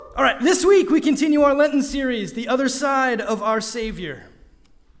All right, this week we continue our Lenten series, The Other Side of Our Savior.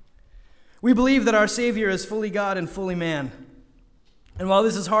 We believe that our Savior is fully God and fully man. And while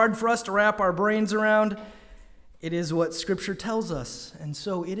this is hard for us to wrap our brains around, it is what Scripture tells us, and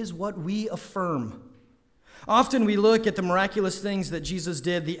so it is what we affirm. Often we look at the miraculous things that Jesus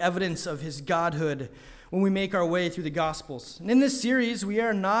did, the evidence of his godhood, when we make our way through the Gospels. And in this series, we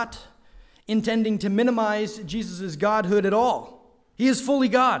are not intending to minimize Jesus' godhood at all. He is fully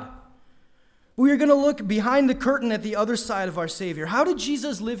God. We are going to look behind the curtain at the other side of our Savior. How did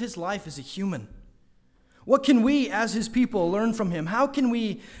Jesus live his life as a human? What can we, as his people, learn from him? How can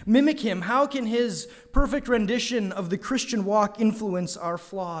we mimic him? How can his perfect rendition of the Christian walk influence our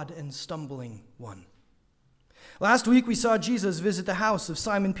flawed and stumbling one? Last week, we saw Jesus visit the house of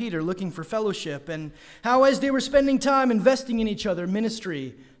Simon Peter looking for fellowship, and how as they were spending time investing in each other,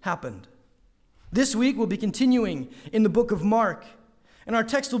 ministry happened. This week, we'll be continuing in the book of Mark. And our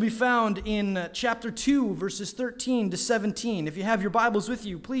text will be found in chapter 2, verses 13 to 17. If you have your Bibles with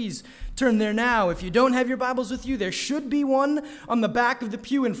you, please turn there now. If you don't have your Bibles with you, there should be one on the back of the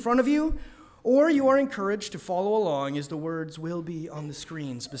pew in front of you, or you are encouraged to follow along as the words will be on the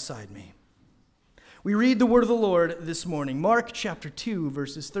screens beside me. We read the word of the Lord this morning, Mark chapter 2,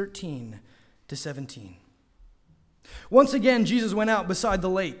 verses 13 to 17. Once again, Jesus went out beside the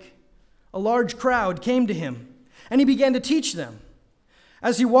lake. A large crowd came to him, and he began to teach them.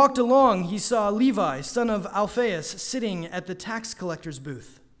 As he walked along, he saw Levi, son of Alphaeus, sitting at the tax collector's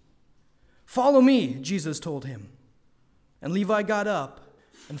booth. "Follow me," Jesus told him. And Levi got up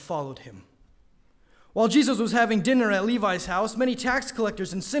and followed him. While Jesus was having dinner at Levi's house, many tax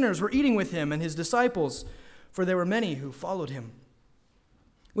collectors and sinners were eating with him and his disciples, for there were many who followed him.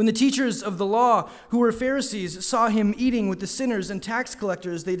 When the teachers of the law, who were Pharisees, saw him eating with the sinners and tax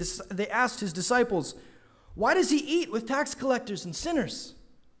collectors, they asked his disciples, "Why does he eat with tax collectors and sinners?"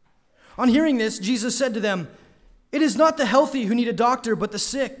 On hearing this, Jesus said to them, "It is not the healthy who need a doctor, but the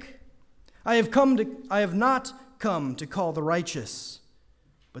sick. I have not come to call the righteous,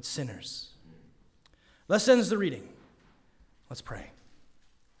 but sinners." Thus ends the reading. Let's pray.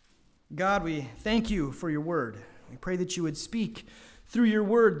 God, we thank you for your word. We pray that you would speak through your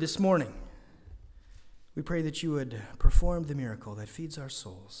word this morning. We pray that you would perform the miracle that feeds our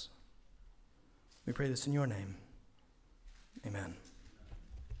souls. We pray this in your name. Amen.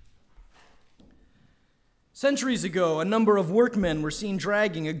 Centuries ago, a number of workmen were seen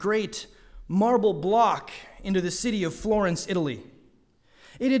dragging a great marble block into the city of Florence, Italy.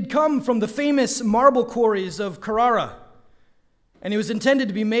 It had come from the famous marble quarries of Carrara, and it was intended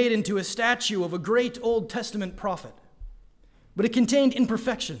to be made into a statue of a great Old Testament prophet. But it contained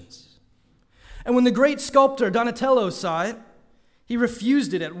imperfections. And when the great sculptor Donatello saw it, he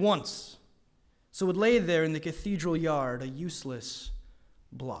refused it at once. So it lay there in the cathedral yard, a useless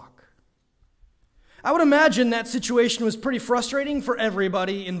block. I would imagine that situation was pretty frustrating for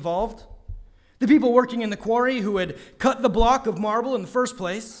everybody involved. The people working in the quarry who had cut the block of marble in the first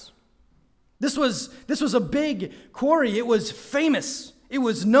place. This was a big quarry. It was famous. It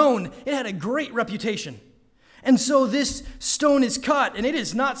was known. It had a great reputation. And so this stone is cut, and it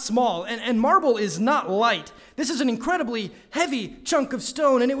is not small, and marble is not light. This is an incredibly heavy chunk of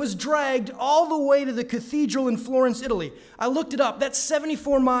stone, and it was dragged all the way to the cathedral in Florence, Italy. I looked it up. That's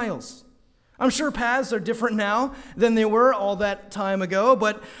 74 miles. I'm sure paths are different now than they were all that time ago,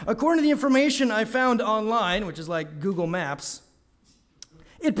 but according to the information I found online, which is like Google Maps,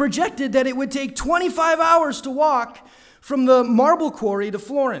 it projected that it would take 25 hours to walk from the marble quarry to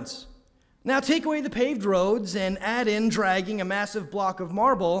Florence. Now take away the paved roads and add in dragging a massive block of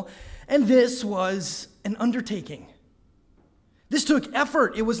marble, and this was an undertaking. This took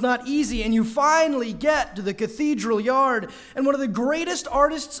effort. It was not easy, and you finally get to the cathedral yard, and one of the greatest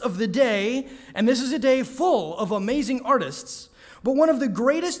artists of the day, and this is a day full of amazing artists, but one of the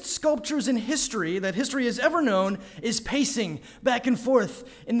greatest sculptures in history that history has ever known is pacing back and forth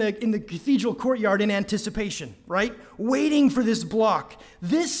in the cathedral courtyard in anticipation, right? Waiting for this block.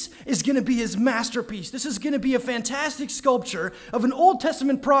 This is going to be his masterpiece. This is going to be a fantastic sculpture of an Old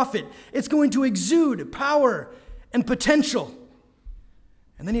Testament prophet. It's going to exude power and potential.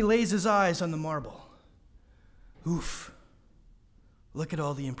 And then he lays his eyes on the marble. Oof. Look at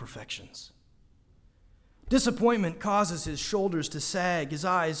all the imperfections. Disappointment causes his shoulders to sag, his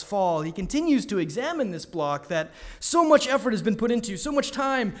eyes fall. He continues to examine this block that so much effort has been put into, so much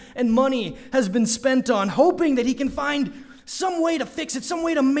time and money has been spent on, hoping that he can find some way to fix it, some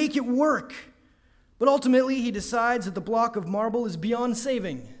way to make it work. But ultimately, he decides that the block of marble is beyond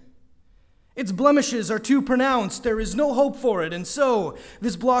saving. Its blemishes are too pronounced. There is no hope for it. And so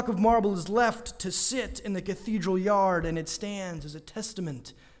this block of marble is left to sit in the cathedral yard, and it stands as a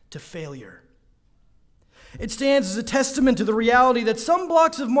testament to failure. It stands as a testament to the reality that some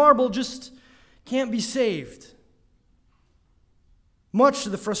blocks of marble just can't be saved, much to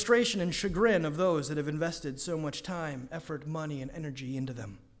the frustration and chagrin of those that have invested so much time, effort, money, and energy into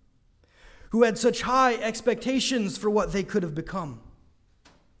them, who had such high expectations for what they could have become.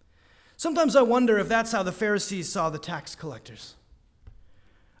 Sometimes I wonder if that's how the Pharisees saw the tax collectors.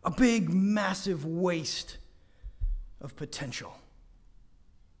 A big, massive waste of potential.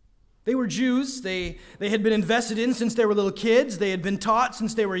 They were Jews. They had been invested in since they were little kids. They had been taught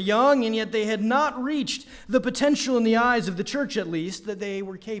since they were young, and yet they had not reached the potential in the eyes of the church, at least, that they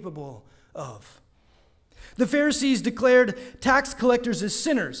were capable of. The Pharisees declared tax collectors as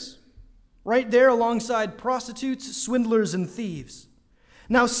sinners, right there alongside prostitutes, swindlers, and thieves.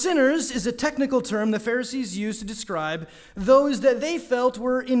 Now, sinners is a technical term the Pharisees used to describe those that they felt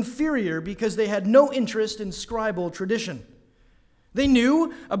were inferior because they had no interest in scribal tradition. They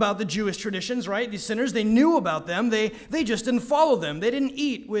knew about the Jewish traditions, right? These sinners, they knew about them. They just didn't follow them. They didn't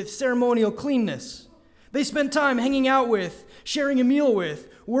eat with ceremonial cleanness. They spent time hanging out with, sharing a meal with,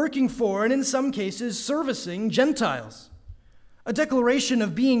 working for, and in some cases, servicing Gentiles. A declaration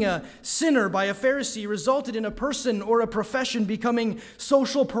of being a sinner by a Pharisee resulted in a person or a profession becoming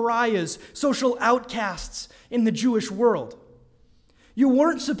social pariahs, social outcasts in the Jewish world. You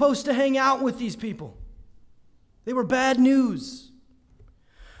weren't supposed to hang out with these people. They were bad news.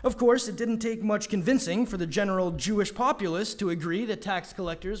 Of course, it didn't take much convincing for the general Jewish populace to agree that tax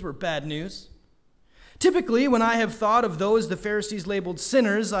collectors were bad news. Typically, when I have thought of those the Pharisees labeled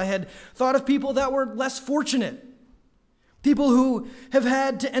sinners, I had thought of people that were less fortunate. People who have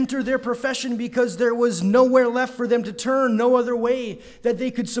had to enter their profession because there was nowhere left for them to turn, no other way that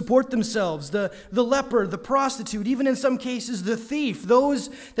they could support themselves. The leper, the prostitute, even in some cases the thief, those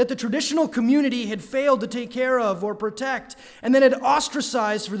that the traditional community had failed to take care of or protect, and then had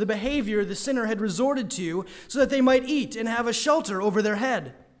ostracized for the behavior the sinner had resorted to so that they might eat and have a shelter over their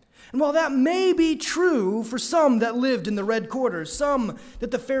head. And while that may be true for some that lived in the red quarters, some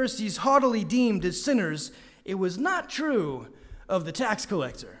that the Pharisees haughtily deemed as sinners, it was not true of the tax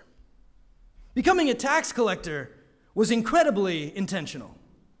collector. Becoming a tax collector was incredibly intentional.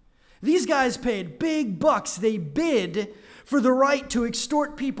 These guys paid big bucks. They bid for the right to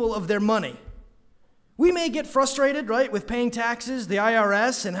extort people of their money. We may get frustrated, right, with paying taxes, the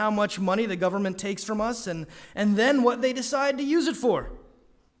IRS, and how much money the government takes from us, and then what they decide to use it for.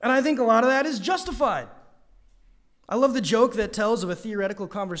 And I think a lot of that is justified. I love the joke that tells of a theoretical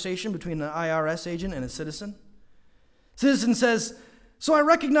conversation between an IRS agent and a citizen. Citizen says, "So I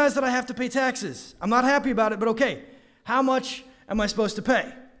recognize that I have to pay taxes. I'm not happy about it, but okay, how much am I supposed to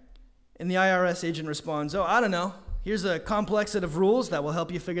pay?" And the IRS agent responds, "Oh, I don't know. Here's a complex set of rules that will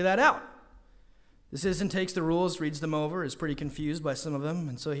help you figure that out." The citizen takes the rules, reads them over, is pretty confused by some of them,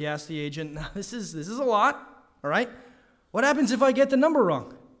 and so he asks the agent, "Now, this is a lot, all right? What happens if I get the number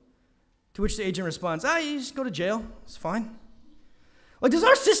wrong?" To which the agent responds, "You just go to jail. It's fine." Like, does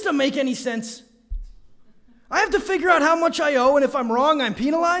our system make any sense? I have to figure out how much I owe, and if I'm wrong, I'm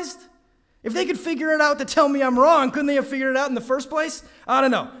penalized? If they could figure it out to tell me I'm wrong, couldn't they have figured it out in the first place? I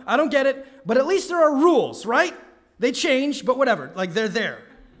don't know. I don't get it. But at least there are rules, right? They change, but whatever. Like, they're there.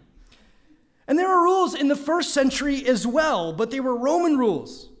 And there are rules in the first century as well, but they were Roman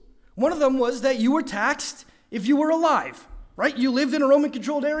rules. One of them was that you were taxed if you were alive. Right? You lived in a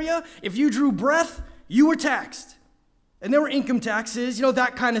Roman-controlled area. If you drew breath, you were taxed. And there were income taxes,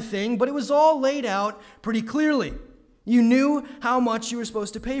 that kind of thing, but it was all laid out pretty clearly. You knew how much you were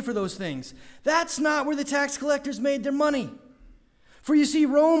supposed to pay for those things. That's not where the tax collectors made their money. For you see,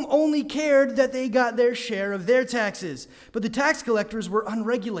 Rome only cared that they got their share of their taxes, but the tax collectors were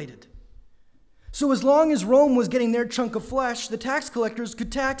unregulated. So as long as Rome was getting their chunk of flesh, the tax collectors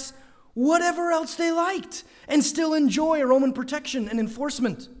could tax whatever else they liked and still enjoy Roman protection and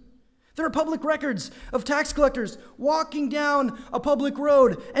enforcement. There are public records of tax collectors walking down a public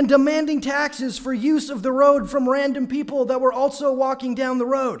road and demanding taxes for use of the road from random people that were also walking down the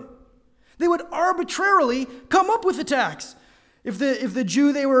road. They would arbitrarily come up with a tax. If the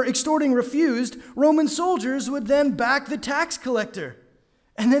Jew they were extorting refused, Roman soldiers would then back the tax collector.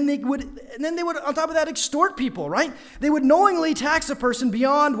 And then they would, on top of that, extort people, right? They would knowingly tax a person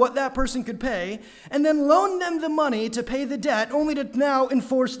beyond what that person could pay, and then loan them the money to pay the debt, only to now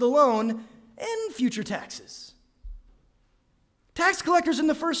enforce the loan and future taxes. Tax collectors in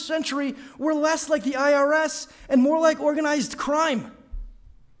the first century were less like the IRS and more like organized crime.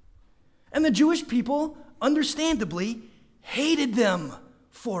 And the Jewish people, understandably, hated them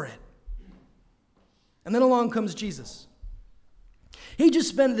for it. And then along comes Jesus. He just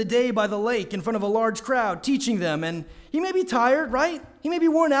spent the day by the lake in front of a large crowd teaching them, and he may be tired, right? He may be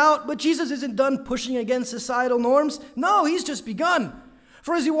worn out, but Jesus isn't done pushing against societal norms. No, he's just begun.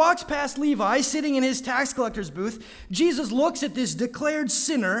 For as he walks past Levi, sitting in his tax collector's booth, Jesus looks at this declared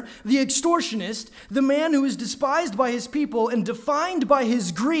sinner, the extortionist, the man who is despised by his people and defined by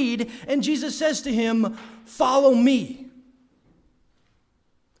his greed, and Jesus says to him, "Follow me."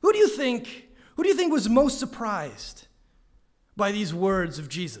 Who do you think was most surprised by these words of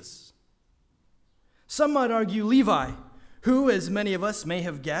Jesus? Some might argue Levi, who, as many of us may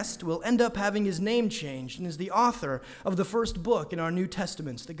have guessed, will end up having his name changed and is the author of the first book in our New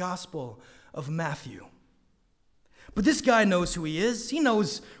Testaments, the Gospel of Matthew. But this guy knows who he is. He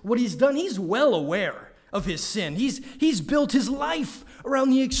knows what he's done. He's well aware of his sin. He's built his life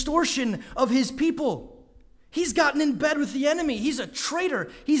around the extortion of his people. He's gotten in bed with the enemy. He's a traitor.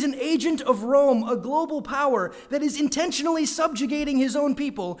 He's an agent of Rome, a global power that is intentionally subjugating his own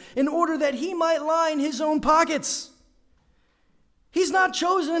people in order that he might line his own pockets. He's not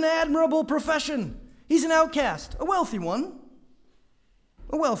chosen an admirable profession. He's an outcast, a wealthy one,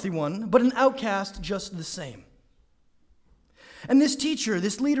 but an outcast just the same. And this teacher,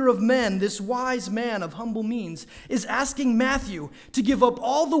 this leader of men, this wise man of humble means, is asking Matthew to give up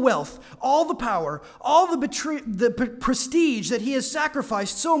all the wealth, all the power, all the prestige that he has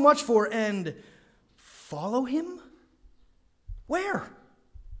sacrificed so much for and follow him? Where?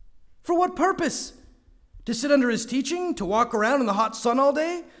 For what purpose? To sit under his teaching? To walk around in the hot sun all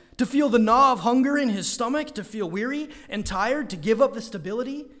day? To feel the gnaw of hunger in his stomach? To feel weary and tired? To give up the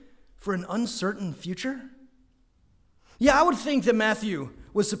stability for an uncertain future? Yeah, I would think that Matthew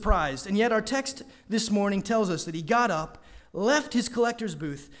was surprised, and yet our text this morning tells us that he got up, left his collector's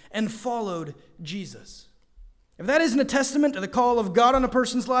booth, and followed Jesus. If that isn't a testament to the call of God on a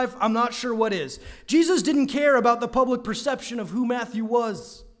person's life, I'm not sure what is. Jesus didn't care about the public perception of who Matthew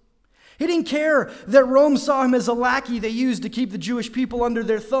was. He didn't care that Rome saw him as a lackey they used to keep the Jewish people under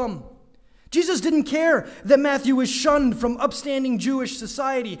their thumb. Jesus didn't care that Matthew was shunned from upstanding Jewish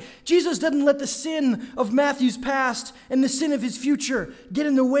society. Jesus didn't let the sin of Matthew's past and the sin of his future get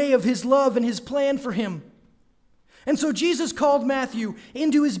in the way of his love and his plan for him. And so Jesus called Matthew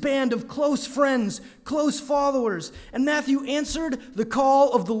into his band of close friends, close followers, and Matthew answered the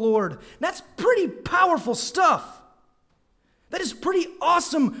call of the Lord. That's pretty powerful stuff. That is pretty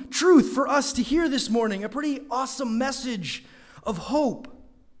awesome truth for us to hear this morning, a pretty awesome message of hope.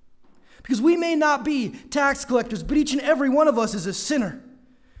 Because we may not be tax collectors, but each and every one of us is a sinner.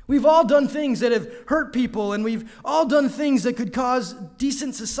 We've all done things that have hurt people, and we've all done things that could cause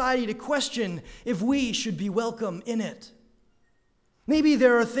decent society to question if we should be welcome in it. Maybe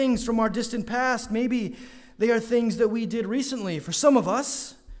there are things from our distant past. Maybe they are things that we did recently. For some of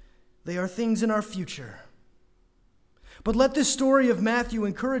us, they are things in our future. But let this story of Matthew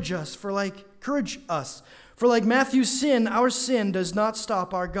encourage us, for like Matthew's sin, our sin does not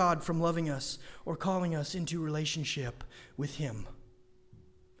stop our God from loving us or calling us into relationship with him.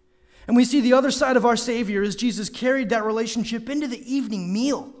 And we see the other side of our Savior as Jesus carried that relationship into the evening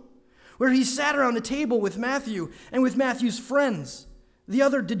meal, where he sat around a table with Matthew and with Matthew's friends, the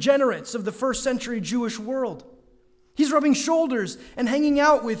other degenerates of the first century Jewish world. He's rubbing shoulders and hanging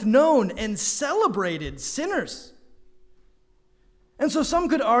out with known and celebrated sinners. And so some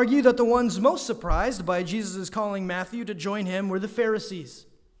could argue that the ones most surprised by Jesus' calling Matthew to join him were the Pharisees.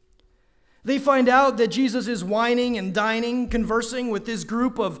 They find out that Jesus is wining and dining, conversing with this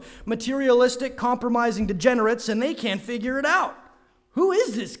group of materialistic, compromising degenerates, and they can't figure it out. Who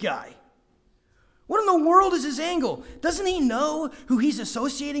is this guy? What in the world is his angle? Doesn't he know who he's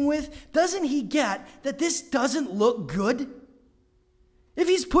associating with? Doesn't he get that this doesn't look good? If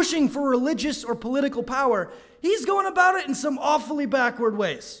he's pushing for religious or political power, he's going about it in some awfully backward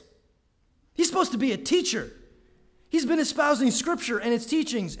ways. He's supposed to be a teacher. He's been espousing Scripture and its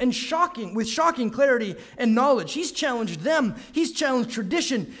teachings with shocking clarity and knowledge. He's challenged them. He's challenged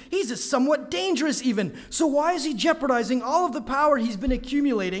tradition. He's somewhat dangerous even. So why is he jeopardizing all of the power he's been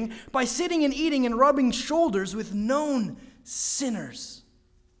accumulating by sitting and eating and rubbing shoulders with known sinners?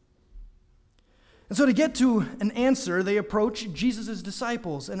 And so to get to an answer, they approach Jesus'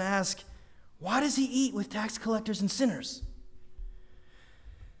 disciples and ask, why does he eat with tax collectors and sinners?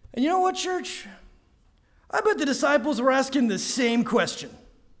 And you know what, church? I bet the disciples were asking the same question.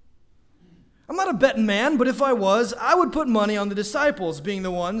 I'm not a betting man, but if I was, I would put money on the disciples being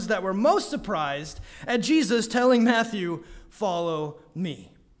the ones that were most surprised at Jesus telling Matthew, follow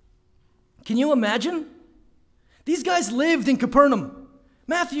me. Can you imagine? These guys lived in Capernaum.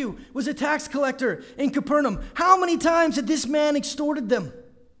 Matthew was a tax collector in Capernaum. How many times had this man extorted them?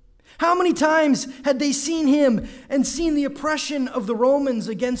 How many times had they seen him and seen the oppression of the Romans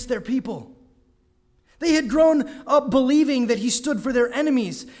against their people? They had grown up believing that he stood for their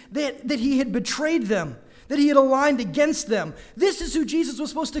enemies, that he had betrayed them, that he had aligned against them. This is who Jesus was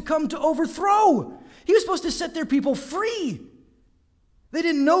supposed to come to overthrow. He was supposed to set their people free. They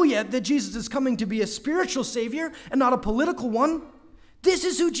didn't know yet that Jesus is coming to be a spiritual savior and not a political one. This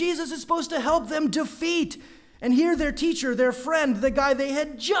is who Jesus is supposed to help them defeat. And here their teacher, their friend, the guy they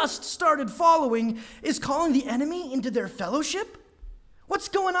had just started following, is calling the enemy into their fellowship? What's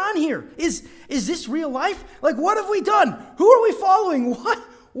going on here? Is this real life? Like, what have we done? Who are we following?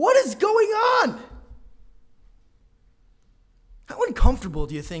 What is going on? How uncomfortable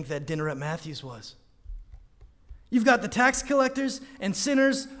do you think that dinner at Matthew's was? You've got the tax collectors and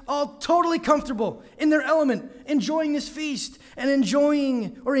sinners all totally comfortable in their element, enjoying this feast and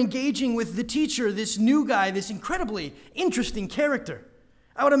enjoying or engaging with the teacher, this new guy, this incredibly interesting character.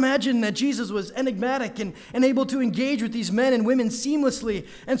 I would imagine that Jesus was enigmatic and able to engage with these men and women seamlessly.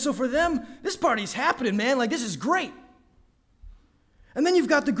 And so for them, this party's happening, man. Like, this is great. And then you've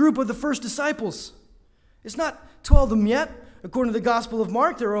got the group of the first disciples. It's not 12 of them yet. According to the Gospel of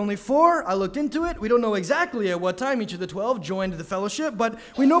Mark, there are only 4. I looked into it. We don't know exactly at what time each of the 12 joined the fellowship, but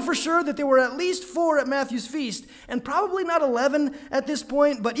we know for sure that there were at least 4 at Matthew's feast, and probably not 11 at this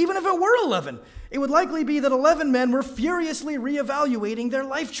point, but even if it were 11, it would likely be that 11 men were furiously reevaluating their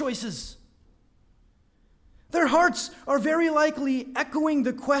life choices. Their hearts are very likely echoing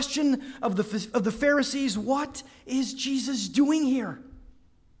the question of the Pharisees, what is Jesus doing here?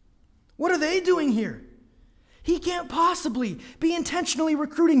 What are they doing here? He can't possibly be intentionally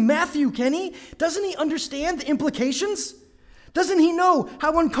recruiting Matthew, can he? Doesn't he understand the implications? Doesn't he know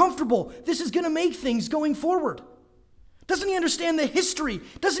how uncomfortable this is going to make things going forward? Doesn't he understand the history?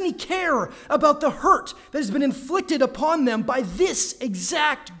 Doesn't he care about the hurt that has been inflicted upon them by this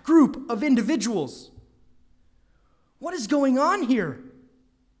exact group of individuals? What is going on here?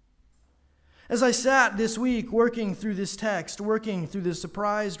 As I sat this week working through this text, working through the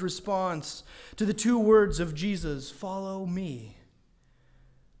surprised response to the 2 words of Jesus, follow me,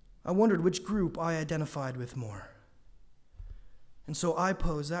 I wondered which group I identified with more. And so I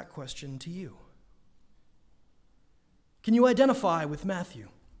pose that question to you. Can you identify with Matthew?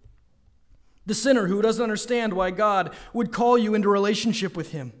 The sinner who doesn't understand why God would call you into relationship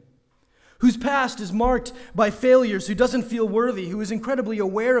with him, whose past is marked by failures, who doesn't feel worthy, who is incredibly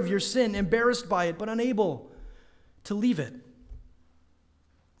aware of your sin, embarrassed by it, but unable to leave it.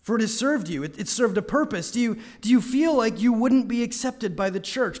 For it has served you. It served a purpose. Do you feel like you wouldn't be accepted by the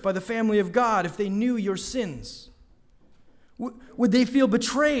church, by the family of God, if they knew your sins? Would they feel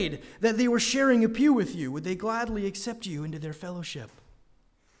betrayed that they were sharing a pew with you? Would they gladly accept you into their fellowship?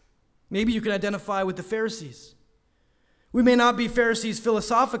 Maybe you can identify with the Pharisees. We may not be Pharisees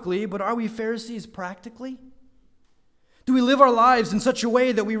philosophically, but are we Pharisees practically? Do we live our lives in such a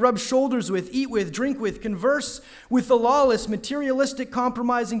way that we rub shoulders with, eat with, drink with, converse with the lawless, materialistic,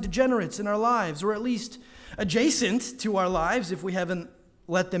 compromising degenerates in our lives, or at least adjacent to our lives if we haven't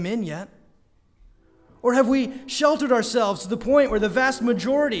let them in yet? Or have we sheltered ourselves to the point where the vast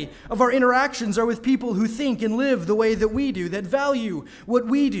majority of our interactions are with people who think and live the way that we do, that value what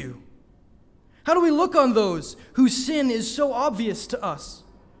we do? How do we look on those whose sin is so obvious to us?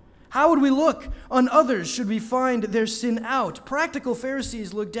 How would we look on others should we find their sin out? Practical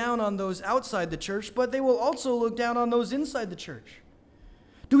Pharisees look down on those outside the church, but they will also look down on those inside the church.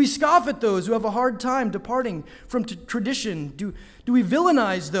 Do we scoff at those who have a hard time departing from tradition? Do we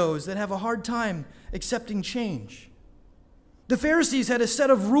villainize those that have a hard time accepting change? The Pharisees had a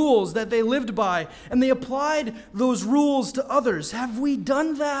set of rules that they lived by, and they applied those rules to others. Have we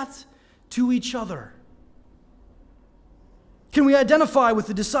done that to each other? Can we identify with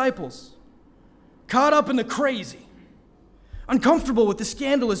the disciples, caught up in the crazy, uncomfortable with the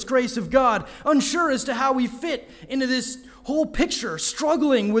scandalous grace of God, unsure as to how we fit into this whole picture,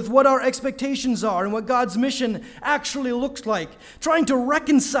 struggling with what our expectations are and what God's mission actually looks like, trying to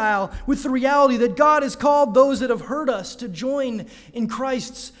reconcile with the reality that God has called those that have hurt us to join in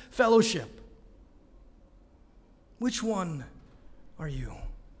Christ's fellowship? Which one are you?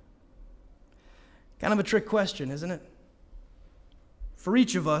 Kind of a trick question, isn't it? For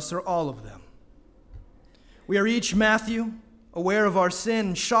each of us, or all of them. We are each Matthew, aware of our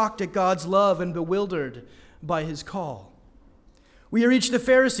sin, shocked at God's love, and bewildered by his call. We are each the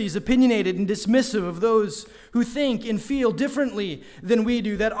Pharisees, opinionated and dismissive of those who think and feel differently than we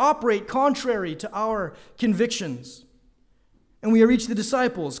do, that operate contrary to our convictions. And we are each the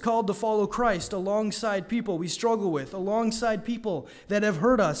disciples, called to follow Christ alongside people we struggle with, alongside people that have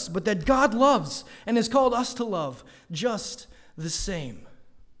hurt us, but that God loves and has called us to love just the same.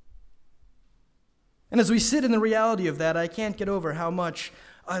 And as we sit in the reality of that, I can't get over how much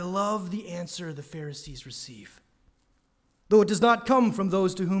I love the answer the Pharisees receive. Though it does not come from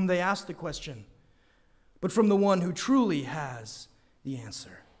those to whom they ask the question, but from the one who truly has the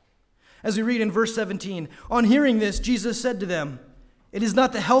answer. As we read in verse 17, on hearing this, Jesus said to them, "It is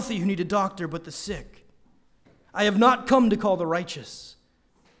not the healthy who need a doctor, but the sick. I have not come to call the righteous,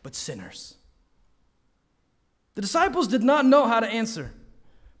 but sinners." The disciples did not know how to answer,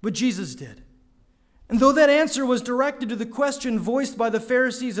 but Jesus did. And though that answer was directed to the question voiced by the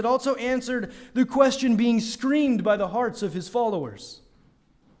Pharisees, it also answered the question being screamed by the hearts of his followers.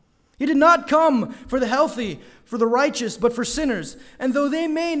 He did not come for the healthy, for the righteous, but for sinners. And though they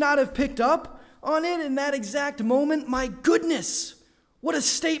may not have picked up on it in that exact moment, my goodness, what a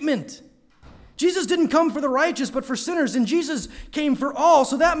statement. Jesus didn't come for the righteous, but for sinners, and Jesus came for all,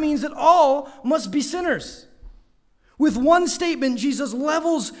 so that means that all must be sinners. With one statement, Jesus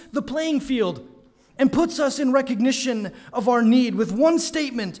levels the playing field and puts us in recognition of our need. With one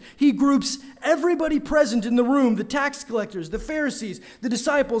statement, he groups everybody present in the room, the tax collectors, the Pharisees, the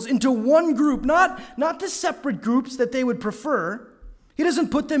disciples, into one group, not the separate groups that they would prefer. He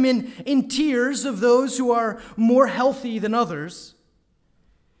doesn't put them in tiers of those who are more healthy than others.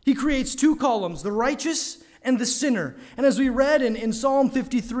 He creates two columns, the righteous and the sinner. And as we read in Psalm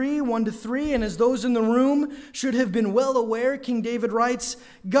 53, 1-3, and as those in the room should have been well aware, King David writes,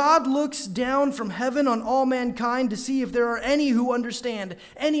 God looks down from heaven on all mankind to see if there are any who understand,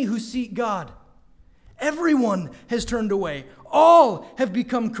 any who seek God. Everyone has turned away. All have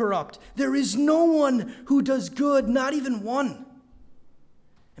become corrupt. There is no one who does good, not even one.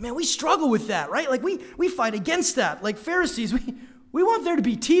 And man, we struggle with that, right? Like we fight against that. Like Pharisees, we want there to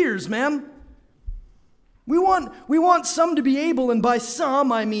be tears, man. We want some to be able, and by some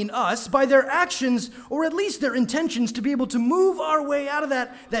I mean us, by their actions or at least their intentions, to be able to move our way out of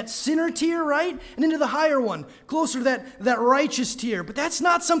that sinner tier, right? And into the higher one, closer to that righteous tier. But that's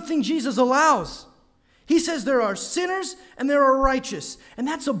not something Jesus allows. He says there are sinners and there are righteous, and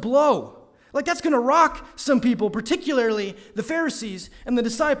that's a blow. Like that's going to rock some people, particularly the Pharisees and the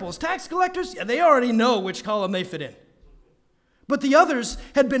disciples. Tax collectors, yeah, they already know which column they fit in. But the others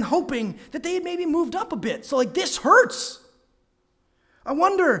had been hoping that they had maybe moved up a bit. So like, this hurts. I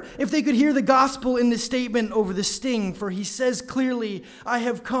wonder if they could hear the gospel in this statement over the sting, for he says clearly, I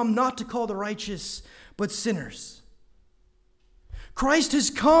have come not to call the righteous, but sinners. Christ has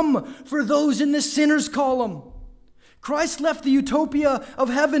come for those in the sinners column. Christ left the utopia of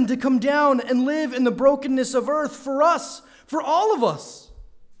heaven to come down and live in the brokenness of earth for us, for all of us.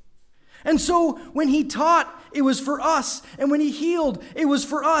 And so when he taught, it was for us. And when he healed, it was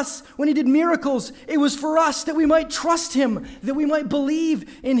for us. When he did miracles, it was for us, that we might trust him, that we might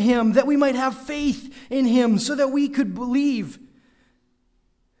believe in him, that we might have faith in him, so that we could believe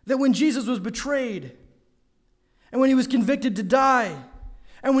that when Jesus was betrayed, and when he was convicted to die,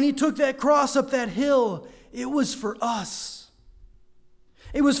 and when he took that cross up that hill, it was for us.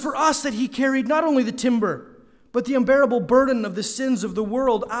 It was for us that he carried not only the timber, but the unbearable burden of the sins of the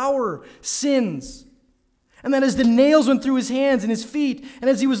world, our sins. And that as the nails went through his hands and his feet, and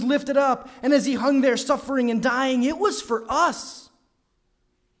as he was lifted up, and as he hung there suffering and dying, it was for us.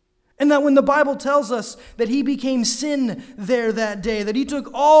 And that when the Bible tells us that he became sin there that day, that he took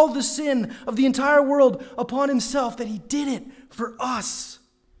all the sin of the entire world upon himself, that he did it for us.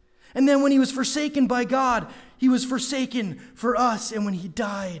 And then when he was forsaken by God, he was forsaken for us. And when he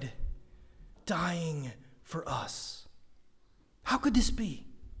died, dying for us. How could this be?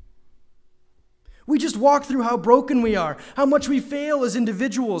 We just walk through how broken we are, how much we fail as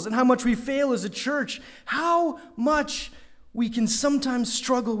individuals, and how much we fail as a church, how much we can sometimes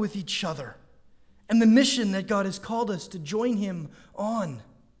struggle with each other and the mission that God has called us to join him on.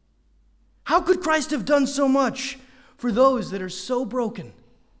 How could Christ have done so much for those that are so broken?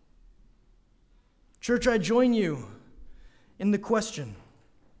 Church, I join you in the question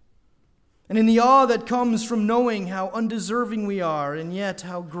and in the awe that comes from knowing how undeserving we are, and yet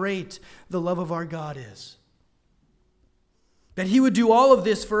how great the love of our God is. That he would do all of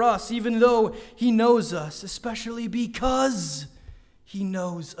this for us, even though he knows us, especially because he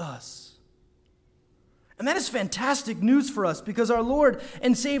knows us. And that is fantastic news for us, because our Lord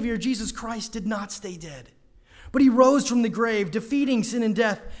and Savior, Jesus Christ, did not stay dead. But he rose from the grave, defeating sin and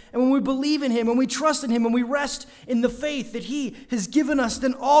death. And when we believe in him, when we trust in him, when we rest in the faith that he has given us,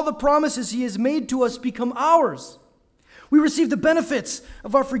 then all the promises he has made to us become ours. We receive the benefits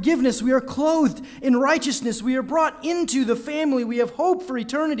of our forgiveness. We are clothed in righteousness. We are brought into the family. We have hope for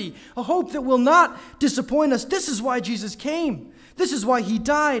eternity, a hope that will not disappoint us. This is why Jesus came. This is why he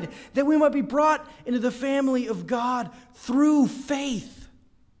died, that we might be brought into the family of God through faith.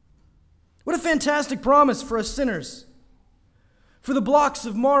 What a fantastic promise for us sinners. For the blocks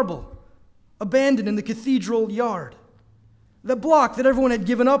of marble abandoned in the cathedral yard. The block that everyone had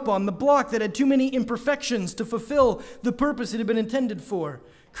given up on, the block that had too many imperfections to fulfill the purpose it had been intended for,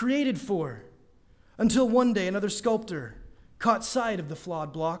 created for, until one day another sculptor caught sight of the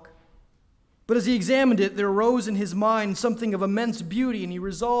flawed block. But as he examined it, there arose in his mind something of immense beauty, and he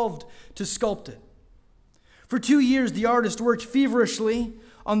resolved to sculpt it. For 2 years, the artist worked feverishly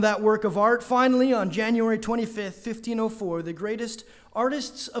on that work of art. Finally, on January 25th, 1504, the greatest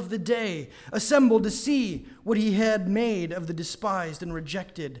artists of the day assembled to see what he had made of the despised and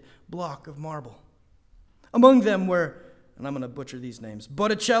rejected block of marble. Among them were, and I'm going to butcher these names,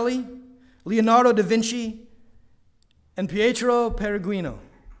 Botticelli, Leonardo da Vinci, and Pietro Perugino,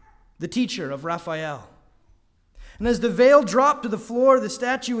 the teacher of Raphael. And as the veil dropped to the floor, the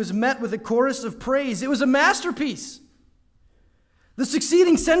statue was met with a chorus of praise. It was a masterpiece. The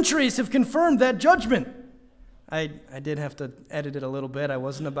succeeding centuries have confirmed that judgment. I did have to edit it a little bit. I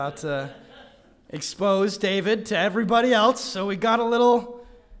wasn't about to expose David to everybody else, so we got a little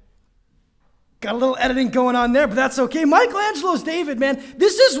editing going on there, but that's okay. Michelangelo's David, man,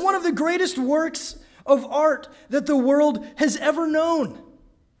 this is one of the greatest works of art that the world has ever known.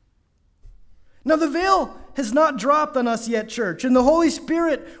 Now, the veil has not dropped on us yet, church, and the Holy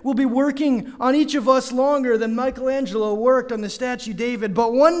Spirit will be working on each of us longer than Michelangelo worked on the statue David.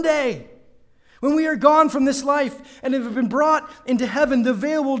 But one day, when we are gone from this life and have been brought into heaven, the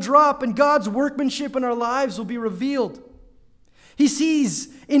veil will drop and God's workmanship in our lives will be revealed. He sees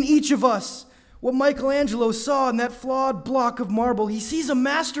in each of us what Michelangelo saw in that flawed block of marble. He sees a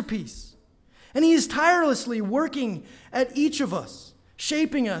masterpiece, and he is tirelessly working at each of us,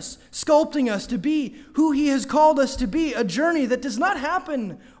 shaping us, sculpting us to be who he has called us to be, a journey that does not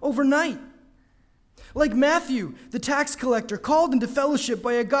happen overnight. Like Matthew, the tax collector, called into fellowship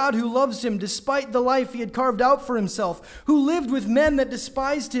by a God who loves him despite the life he had carved out for himself, who lived with men that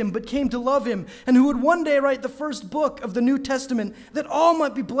despised him but came to love him, and who would one day write the first book of the New Testament that all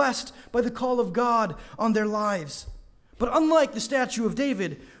might be blessed by the call of God on their lives. But unlike the statue of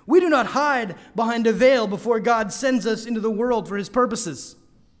David, we do not hide behind a veil before God sends us into the world for his purposes.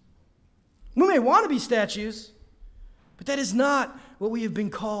 We may want to be statues, but that is not what we have been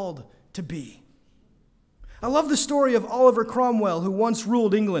called to be. I love the story of Oliver Cromwell, who once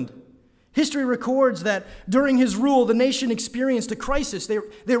ruled England. History records that during his rule, the nation experienced a crisis.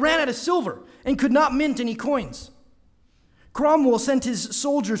 They ran out of silver and could not mint any coins. Cromwell sent his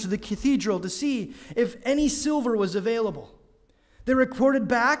soldiers to the cathedral to see if any silver was available. They reported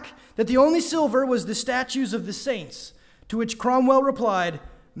back that the only silver was the statues of the saints, to which Cromwell replied,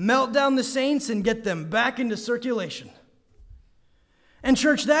 "Melt down the saints and get them back into circulation." And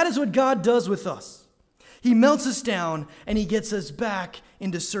church, that is what God does with us. He melts us down and he gets us back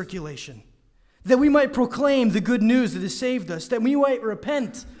into circulation, that we might proclaim the good news that has saved us, that we might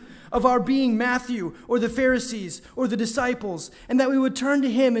repent of our being Matthew or the Pharisees or the disciples, and that we would turn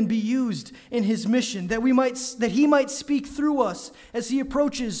to him and be used in his mission, that he might speak through us as he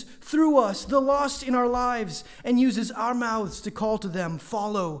approaches through us the lost in our lives and uses our mouths to call to them,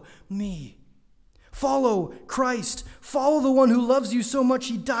 "Follow me." Follow Christ. Follow the one who loves you so much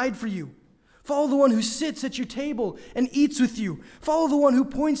he died for you. Follow the one who sits at your table and eats with you. Follow the one who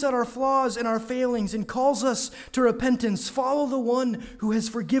points out our flaws and our failings and calls us to repentance. Follow the one who has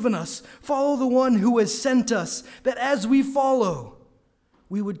forgiven us. Follow the one who has sent us, that as we follow,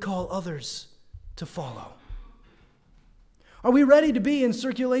 we would call others to follow. Are we ready to be in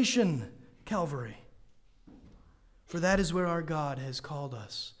circulation, Calvary? For that is where our God has called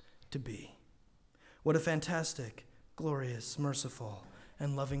us to be. What a fantastic, glorious, merciful,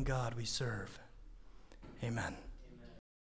 and loving God we serve. Amen.